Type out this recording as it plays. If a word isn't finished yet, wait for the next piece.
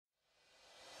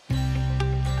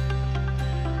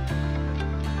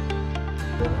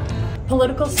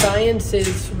Political science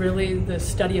is really the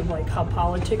study of like how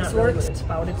politics works.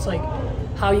 It's like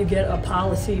how you get a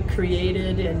policy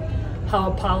created and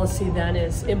how a policy then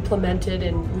is implemented,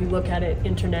 and we look at it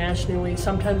internationally.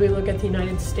 Sometimes we look at the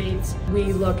United States.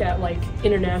 We look at like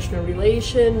international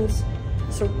relations.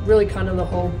 So really kind of the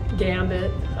whole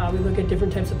gambit. We look at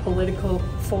different types of political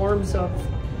forms of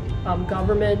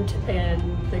government and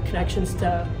the connections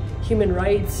to human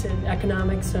rights and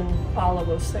economics and all of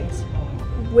those things.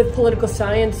 With political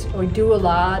science, we do a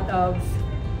lot of,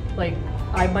 like,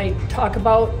 I might talk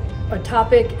about a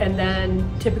topic and then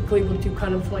typically we'll do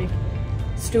kind of like,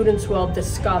 students will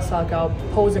discuss, like I'll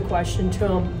pose a question to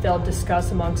them, they'll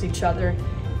discuss amongst each other,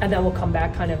 and then we'll come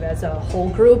back kind of as a whole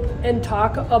group and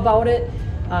talk about it.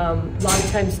 A lot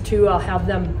of times too, I'll have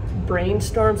them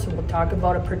brainstorm, so we'll talk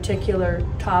about a particular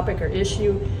topic or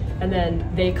issue, and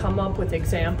then they come up with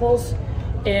examples,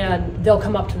 and they'll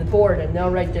come up to the board and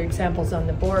they'll write their examples on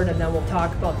the board, and then we'll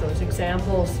talk about those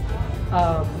examples.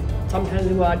 Sometimes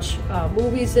we watch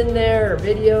movies in there or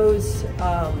videos,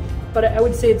 but I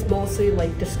would say it's mostly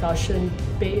like discussion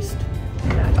based.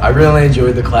 I really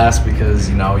enjoyed the class because,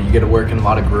 you know, you get to work in a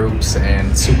lot of groups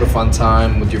and super fun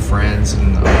time with your friends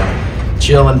and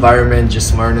chill environment,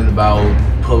 just learning about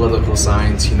political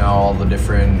science, you know, all the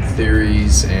different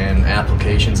theories and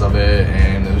applications of it,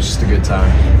 and it was just a good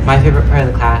time. My favorite part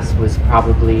of the class was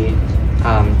probably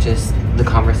just the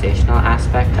conversational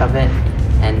aspect of it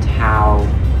and how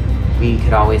we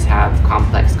could always have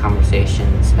complex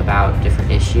conversations about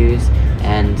different issues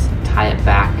and tie it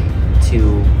back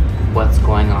to what's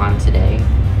going on today.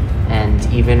 And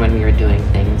even when we were doing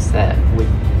things that would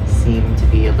seem to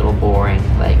be a little boring,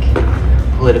 like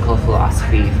political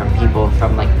philosophy from people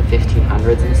from like the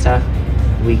 1500s and stuff,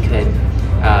 we could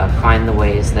find the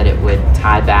ways that it would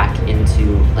tie back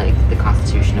into like the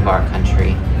Constitution of our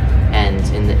country.